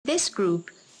this group,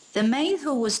 the male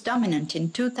who was dominant in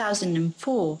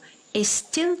 2004 is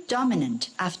still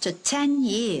dominant after 10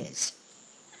 years,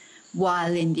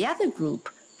 while in the other group,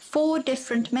 4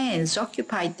 different males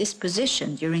occupied this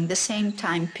position during the same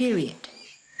time period.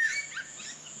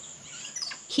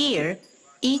 Here,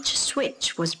 each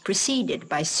switch was preceded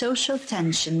by social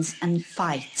tensions and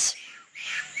fights.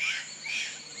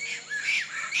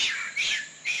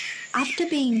 After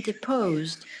being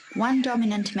deposed, one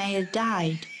dominant male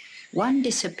died, one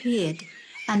disappeared,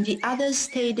 and the others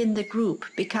stayed in the group,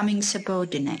 becoming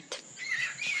subordinate.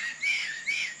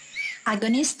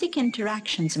 Agonistic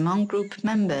interactions among group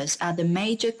members are the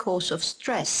major cause of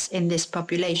stress in this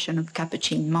population of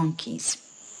Capuchin monkeys.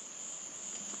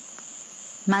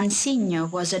 Mansinho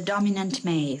was a dominant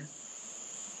male.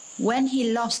 When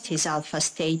he lost his alpha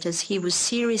status, he was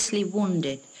seriously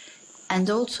wounded and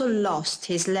also lost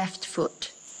his left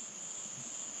foot.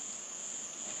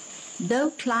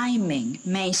 Though climbing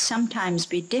may sometimes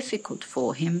be difficult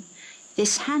for him,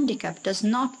 this handicap does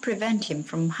not prevent him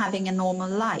from having a normal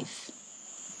life.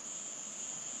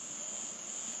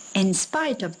 In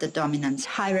spite of the dominance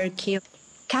hierarchy,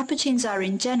 Capuchins are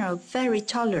in general very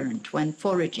tolerant when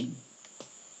foraging.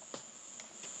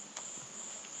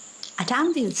 At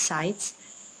anvil sites,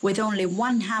 with only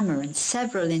one hammer and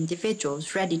several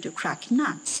individuals ready to crack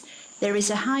nuts, there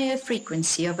is a higher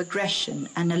frequency of aggression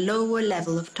and a lower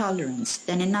level of tolerance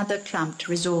than in other clumped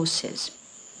resources.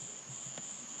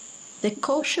 The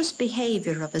cautious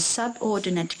behavior of a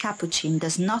subordinate Capuchin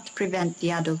does not prevent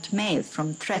the adult male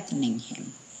from threatening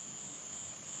him.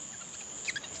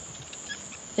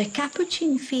 The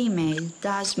Capuchin female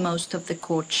does most of the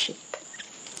courtship.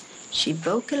 She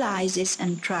vocalizes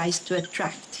and tries to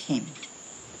attract him.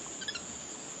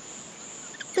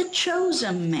 The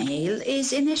chosen male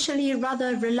is initially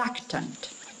rather reluctant.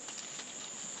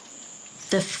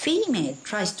 The female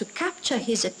tries to capture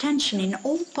his attention in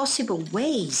all possible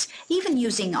ways, even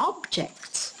using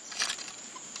objects.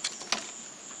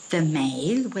 The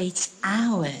male waits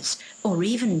hours or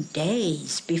even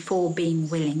days before being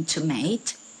willing to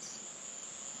mate.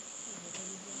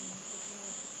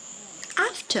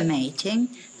 After mating,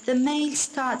 the male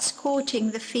starts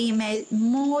courting the female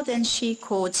more than she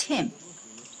courts him.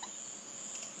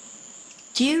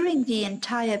 During the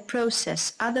entire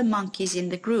process, other monkeys in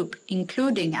the group,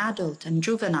 including adult and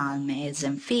juvenile males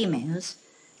and females,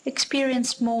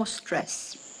 experience more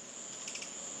stress.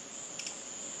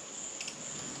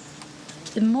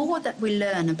 The more that we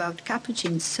learn about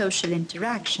Capuchin's social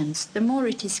interactions, the more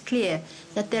it is clear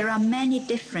that there are many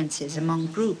differences among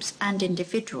groups and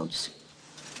individuals.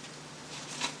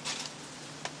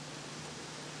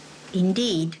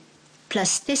 Indeed,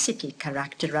 plasticity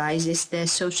characterizes their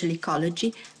social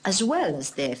ecology as well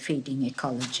as their feeding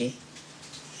ecology.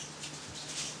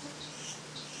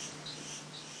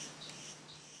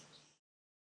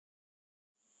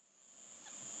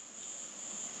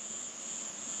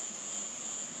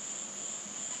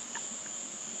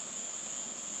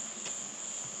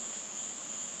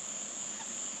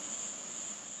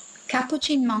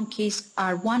 Capuchin monkeys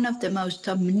are one of the most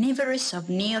omnivorous of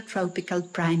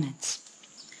neotropical primates.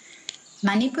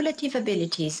 Manipulative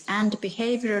abilities and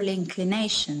behavioral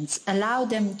inclinations allow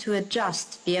them to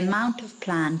adjust the amount of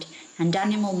plant and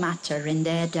animal matter in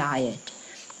their diet,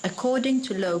 according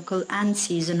to local and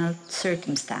seasonal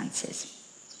circumstances.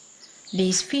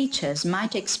 These features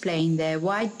might explain their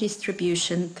wide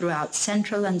distribution throughout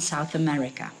Central and South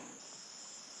America.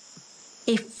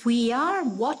 If we are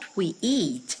what we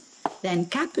eat, then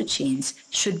Capuchins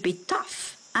should be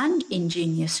tough and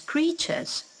ingenious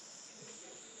creatures.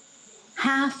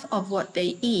 Half of what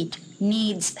they eat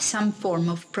needs some form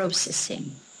of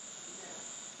processing.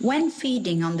 When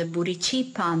feeding on the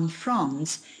burichi palm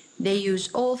fronds, they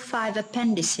use all 5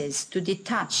 appendices to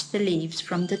detach the leaves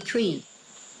from the tree.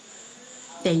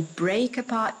 They break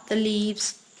apart the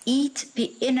leaves, eat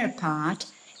the inner part,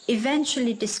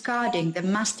 eventually discarding the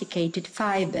masticated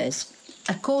fibers,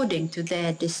 according to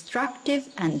their destructive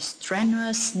and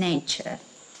strenuous nature.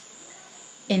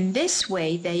 In this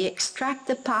way, they extract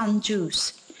the palm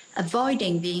juice,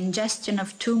 avoiding the ingestion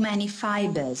of too many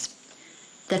fibers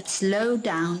that slow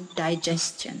down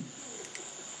digestion.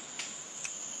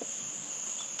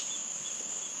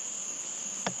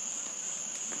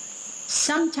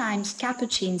 Sometimes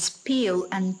Capuchins peel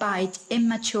and bite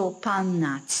immature palm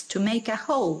nuts to make a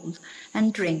hole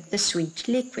and drink the sweet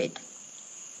liquid.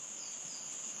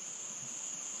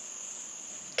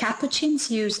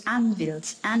 Capuchins use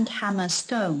anvils and hammer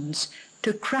stones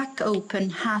to crack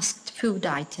open husked food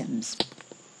items.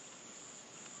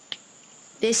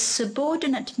 This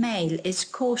subordinate male is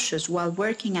cautious while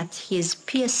working at his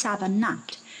piassava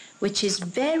nut, which is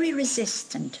very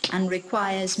resistant and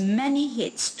requires many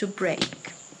hits to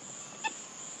break.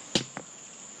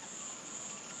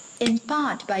 In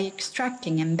part by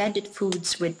extracting embedded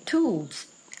foods with tools,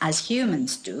 as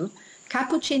humans do,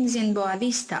 Capuchins in Boa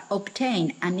Vista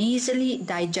obtain an easily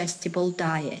digestible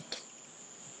diet.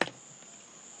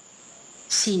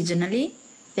 Seasonally,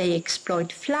 they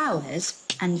exploit flowers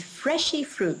and fleshy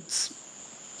fruits.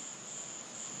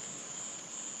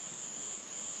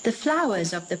 The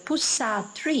flowers of the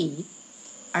pussā tree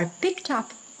are picked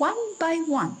up one by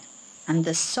one and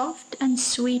the soft and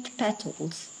sweet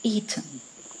petals eaten.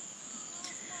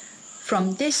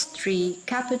 From this tree,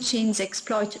 Capuchins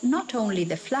exploit not only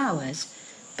the flowers,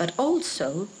 but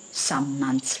also, some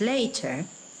months later,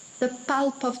 the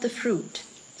pulp of the fruit,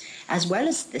 as well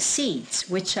as the seeds,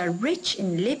 which are rich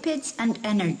in lipids and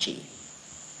energy.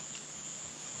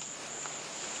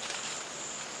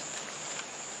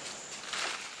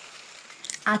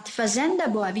 At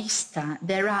Fazenda Boa Vista,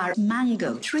 there are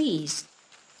mango trees.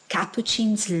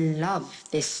 Capuchins love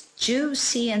this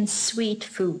juicy and sweet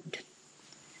food.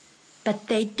 But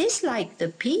they dislike the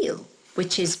peel,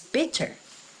 which is bitter.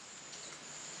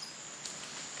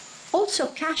 Also,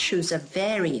 cashews are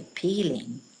very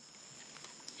appealing.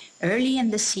 Early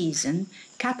in the season,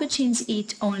 Capuchins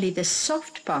eat only the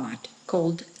soft part,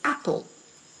 called apple,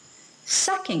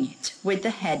 sucking it with the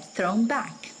head thrown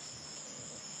back.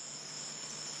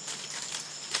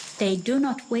 They do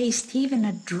not waste even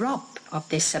a drop of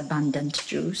this abundant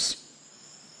juice.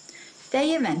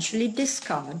 They eventually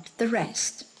discard the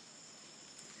rest.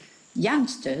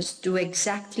 Youngsters do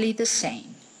exactly the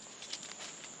same.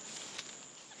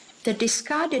 The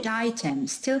discarded item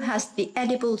still has the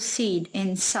edible seed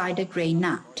inside a grey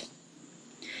nut.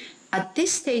 At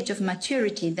this stage of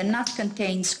maturity, the nut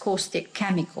contains caustic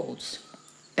chemicals.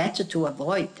 Better to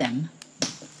avoid them.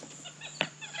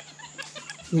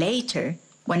 Later,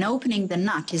 when opening the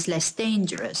nut is less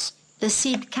dangerous, the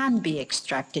seed can be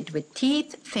extracted with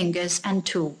teeth, fingers, and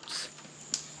tools.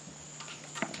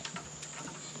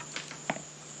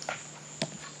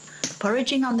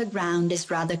 Foraging on the ground is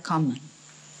rather common.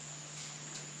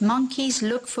 Monkeys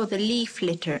look for the leaf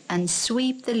litter and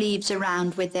sweep the leaves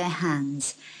around with their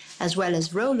hands, as well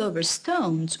as roll over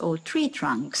stones or tree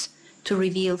trunks to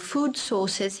reveal food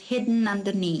sources hidden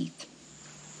underneath.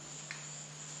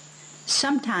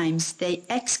 Sometimes they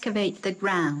excavate the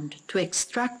ground to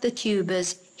extract the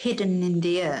tubers hidden in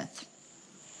the earth.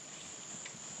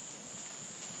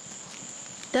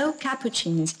 Though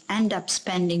Capuchins end up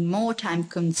spending more time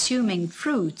consuming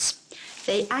fruits,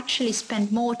 they actually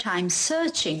spend more time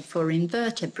searching for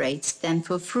invertebrates than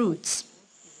for fruits.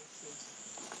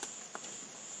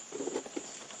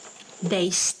 They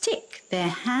stick their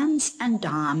hands and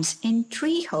arms in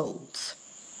tree holes.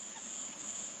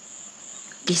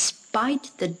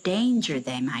 Despite the danger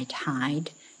they might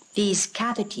hide, these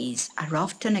cavities are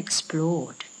often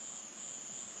explored.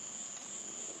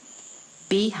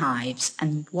 Beehives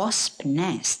and wasp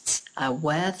nests are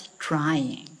worth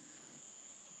trying.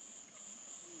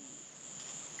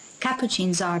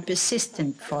 Capuchins are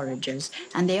persistent foragers,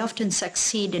 and they often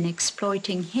succeed in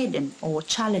exploiting hidden or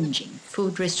challenging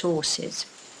food resources.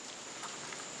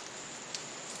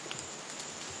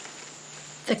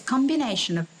 The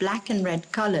combination of black and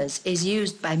red colors is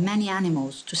used by many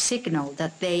animals to signal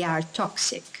that they are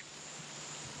toxic.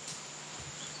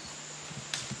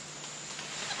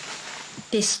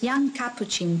 This young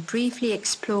capuchin briefly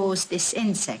explores this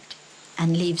insect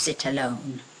and leaves it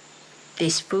alone.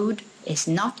 This food is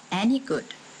not any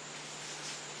good.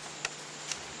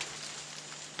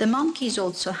 The monkeys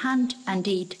also hunt and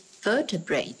eat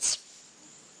vertebrates.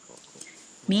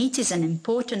 Meat is an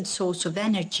important source of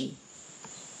energy.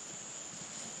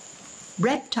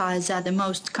 Reptiles are the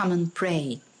most common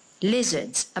prey,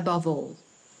 lizards above all.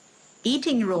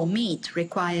 Eating raw meat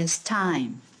requires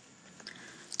time.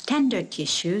 Tender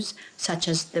tissues, such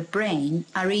as the brain,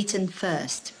 are eaten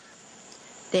first.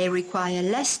 They require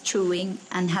less chewing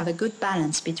and have a good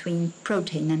balance between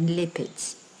protein and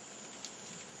lipids.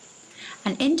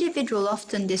 An individual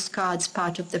often discards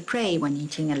part of the prey when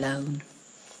eating alone.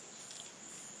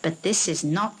 But this is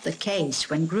not the case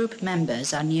when group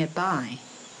members are nearby.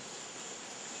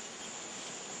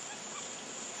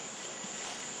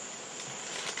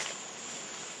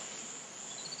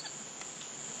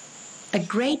 A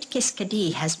great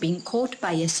kiskadee has been caught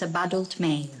by a subadult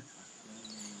male.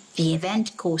 The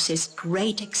event causes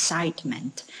great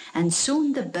excitement, and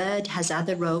soon the bird has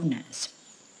other owners.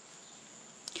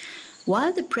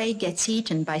 While the prey gets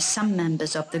eaten by some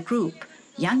members of the group,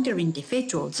 younger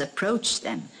individuals approach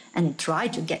them and try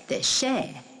to get their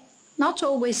share, not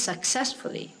always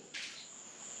successfully.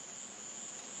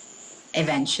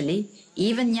 Eventually,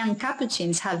 even young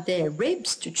capuchins have their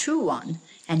ribs to chew on,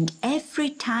 and every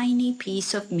tiny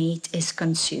piece of meat is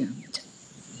consumed.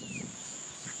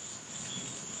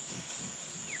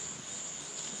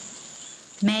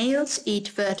 Males eat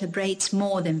vertebrates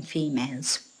more than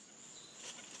females.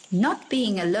 Not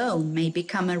being alone may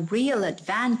become a real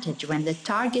advantage when the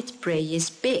target prey is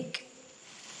big.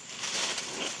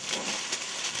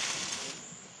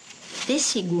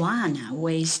 This iguana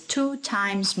weighs 2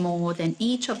 times more than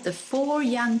each of the 4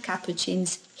 young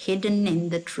capuchins hidden in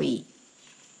the tree.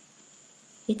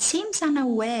 It seems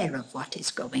unaware of what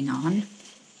is going on.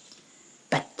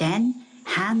 But then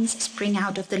hands spring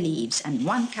out of the leaves and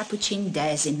one capuchin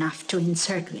dares enough to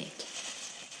encircle it.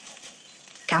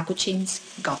 Capuchins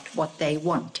got what they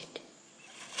wanted.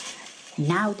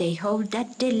 Now they hold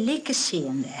that delicacy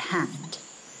in their hand,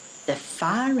 the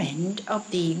far end of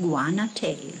the iguana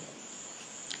tail.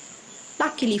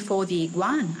 Luckily for the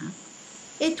iguana,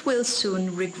 it will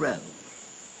soon regrow.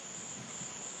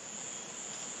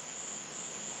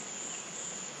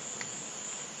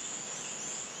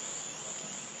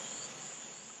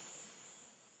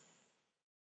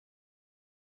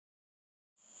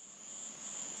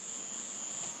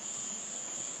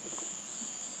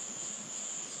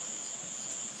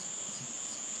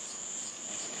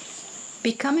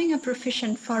 Becoming a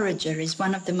proficient forager is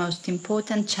one of the most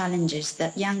important challenges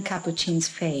that young capuchins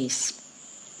face.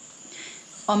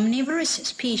 Omnivorous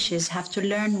species have to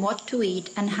learn what to eat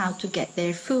and how to get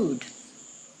their food.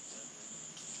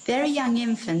 Very young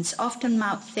infants often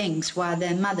mouth things while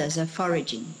their mothers are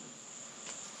foraging.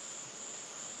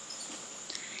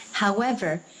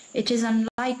 However, it is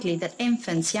unlikely that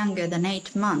infants younger than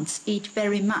 8 months eat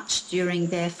very much during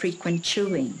their frequent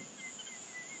chewing.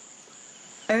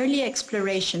 Early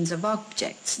explorations of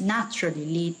objects naturally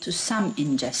lead to some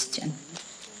ingestion.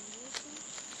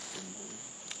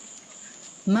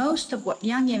 Most of what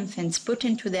young infants put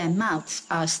into their mouths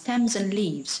are stems and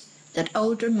leaves that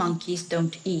older monkeys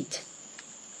don't eat.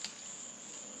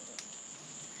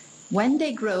 When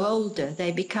they grow older,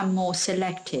 they become more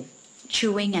selective,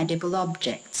 chewing edible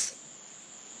objects.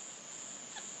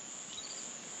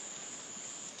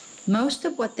 Most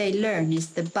of what they learn is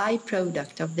the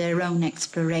byproduct of their own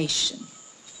exploration.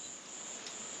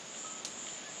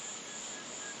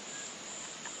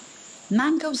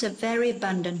 Mangoes are very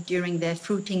abundant during their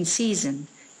fruiting season,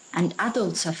 and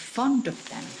adults are fond of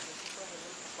them.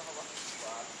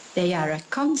 They are a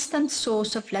constant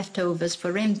source of leftovers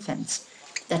for infants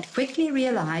that quickly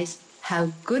realize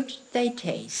how good they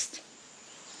taste.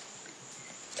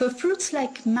 For fruits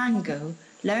like mango,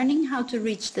 learning how to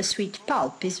reach the sweet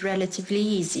pulp is relatively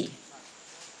easy.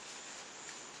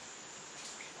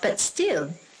 But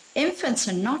still, infants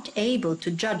are not able to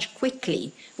judge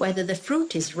quickly whether the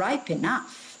fruit is ripe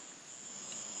enough.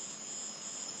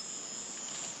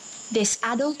 This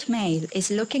adult male is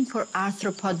looking for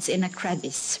arthropods in a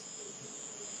crevice.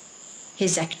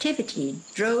 His activity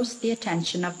draws the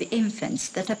attention of the infants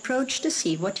that approach to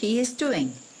see what he is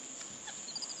doing.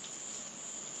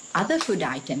 Other food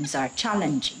items are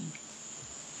challenging.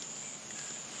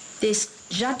 This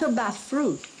jatoba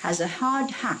fruit has a hard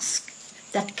husk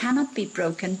that cannot be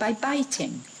broken by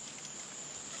biting.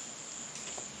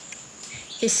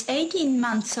 This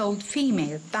 18-month-old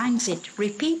female bangs it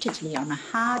repeatedly on a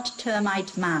hard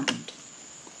termite mound.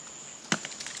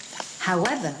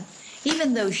 However,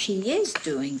 even though she is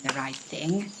doing the right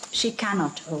thing, she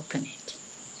cannot open it.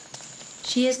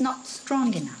 She is not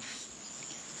strong enough.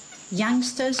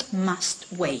 Youngsters must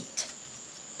wait.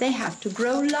 They have to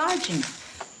grow large enough.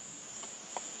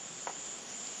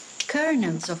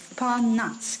 Kernels of palm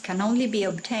nuts can only be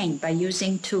obtained by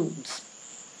using tools.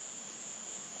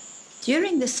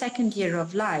 During the 2nd year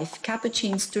of life,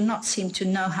 capuchins do not seem to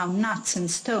know how nuts and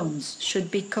stones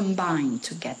should be combined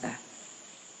together.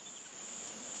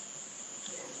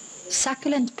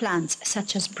 Succulent plants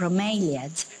such as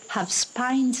bromeliads have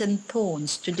spines and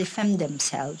thorns to defend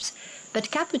themselves,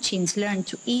 but capuchins learn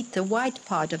to eat the white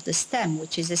part of the stem,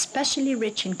 which is especially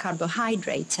rich in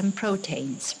carbohydrates and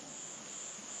proteins.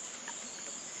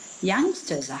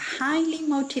 Youngsters are highly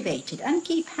motivated and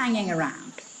keep hanging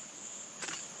around.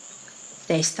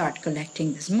 They start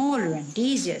collecting the smaller and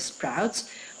easier sprouts,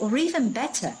 or even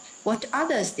better, what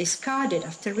others discarded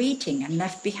after eating and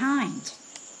left behind.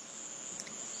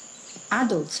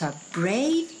 Adults are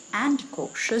brave and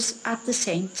cautious at the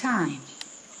same time.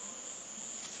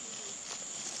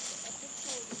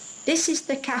 This is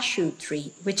the cashew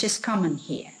tree, which is common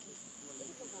here.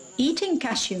 Eating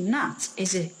cashew nuts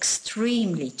is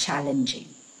extremely challenging.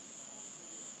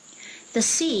 The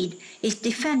seed is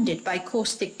defended by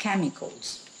caustic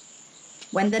chemicals.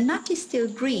 When the nut is still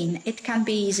green, it can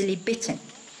be easily bitten.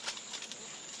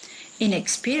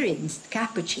 Inexperienced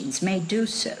capuchins may do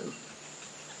so.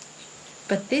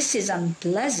 But this is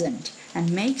unpleasant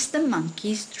and makes the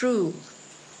monkeys drool.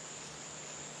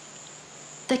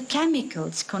 The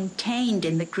chemicals contained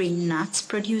in the green nuts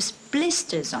produce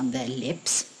blisters on their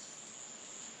lips.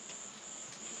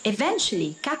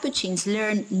 Eventually, capuchins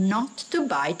learn not to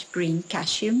bite green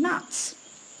cashew nuts.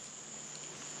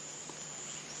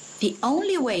 The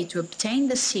only way to obtain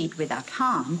the seed without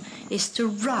harm is to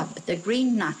rub the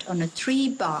green nut on a tree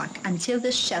bark until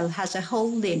the shell has a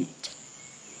hole in it.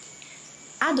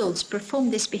 Adults perform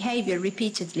this behavior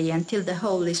repeatedly until the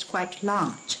hole is quite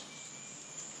large.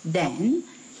 Then,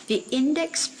 the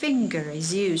index finger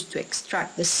is used to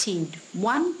extract the seed,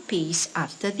 one piece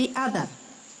after the other.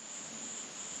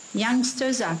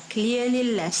 Youngsters are clearly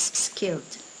less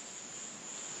skilled.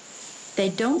 They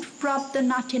don't rub the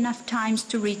nut enough times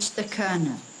to reach the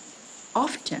kernel.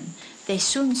 Often, they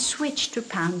soon switch to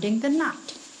pounding the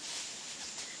nut.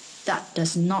 That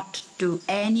does not do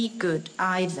any good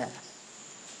either.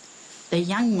 The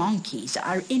young monkeys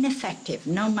are ineffective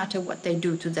no matter what they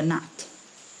do to the nut.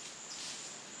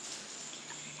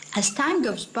 As time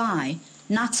goes by,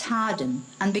 nuts harden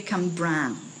and become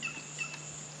brown.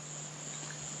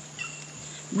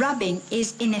 Rubbing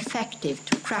is ineffective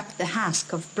to crack the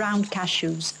husk of brown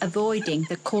cashews, avoiding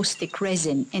the caustic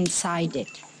resin inside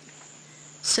it.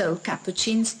 So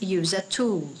capuchins use a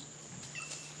tool.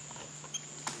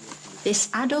 This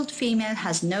adult female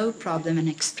has no problem and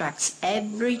extracts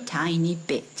every tiny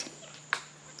bit.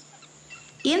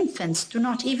 Infants do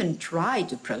not even try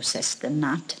to process the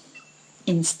nut.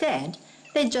 Instead,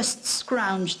 they just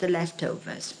scrounge the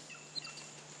leftovers.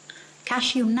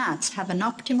 Cashew nuts have an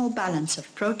optimal balance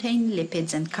of protein,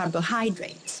 lipids, and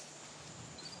carbohydrates.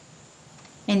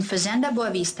 In Fazenda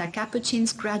Boa Vista,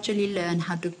 capuchins gradually learn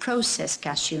how to process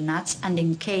cashew nuts and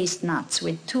encased nuts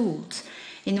with tools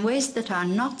in ways that are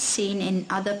not seen in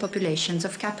other populations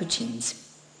of capuchins.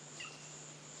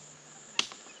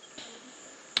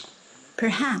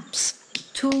 Perhaps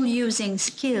tool-using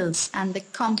skills and the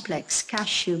complex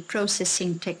cashew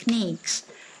processing techniques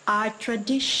are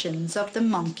traditions of the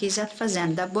monkeys at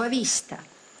Fazenda Boa Vista,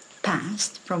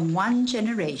 passed from one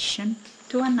generation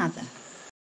to another.